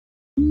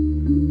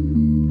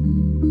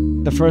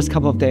The first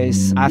couple of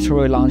days after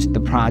we launched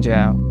the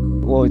project,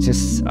 we're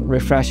just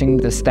refreshing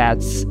the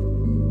stats.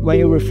 When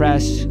you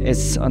refresh,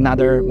 it's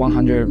another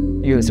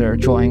 100 users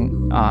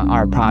join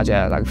our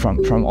project, like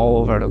from all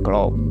over the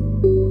globe.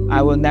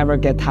 I will never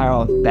get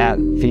tired of that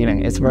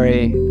feeling. It's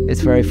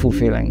very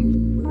fulfilling.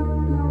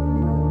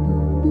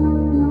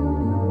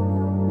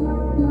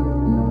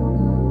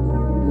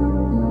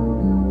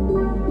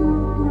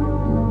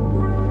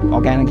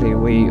 Organically,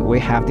 we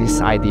have this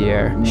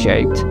idea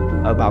shaped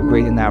about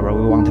gradient network.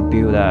 We want to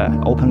build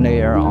an open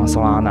layer on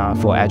Solana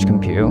for edge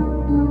compute.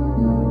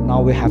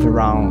 Now we have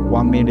around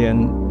 1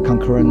 million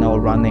concurrent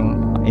nodes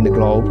running in the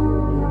globe,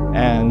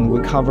 and we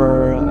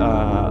cover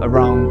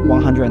around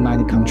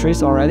 190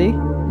 countries already.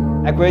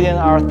 At Gradient,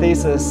 our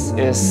thesis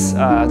is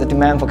the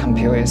demand for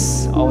compute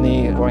is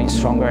only growing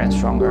stronger and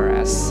stronger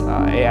as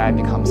AI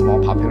becomes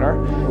more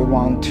popular. We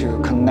want to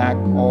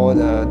connect all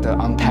the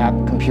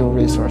untapped compute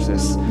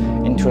resources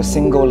into a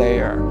single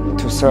layer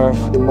to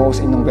serve the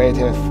most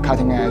innovative,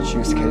 cutting-edge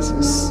use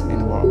cases in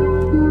the world.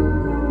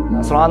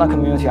 The Solana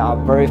community are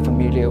very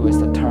familiar with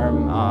the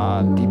term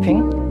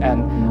DePIN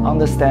and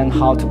understand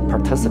how to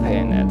participate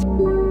in it.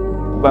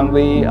 When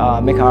we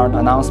make our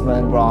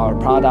announcement for our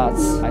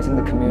products, I think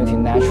the community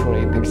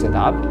naturally picks it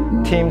up.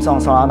 Teams on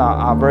Solana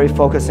are very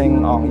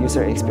focusing on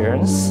user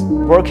experience.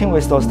 Working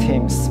with those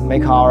teams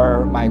make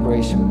our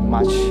migration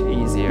much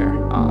easier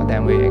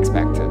than we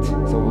expected.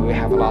 So we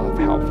have a lot of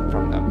help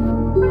from them.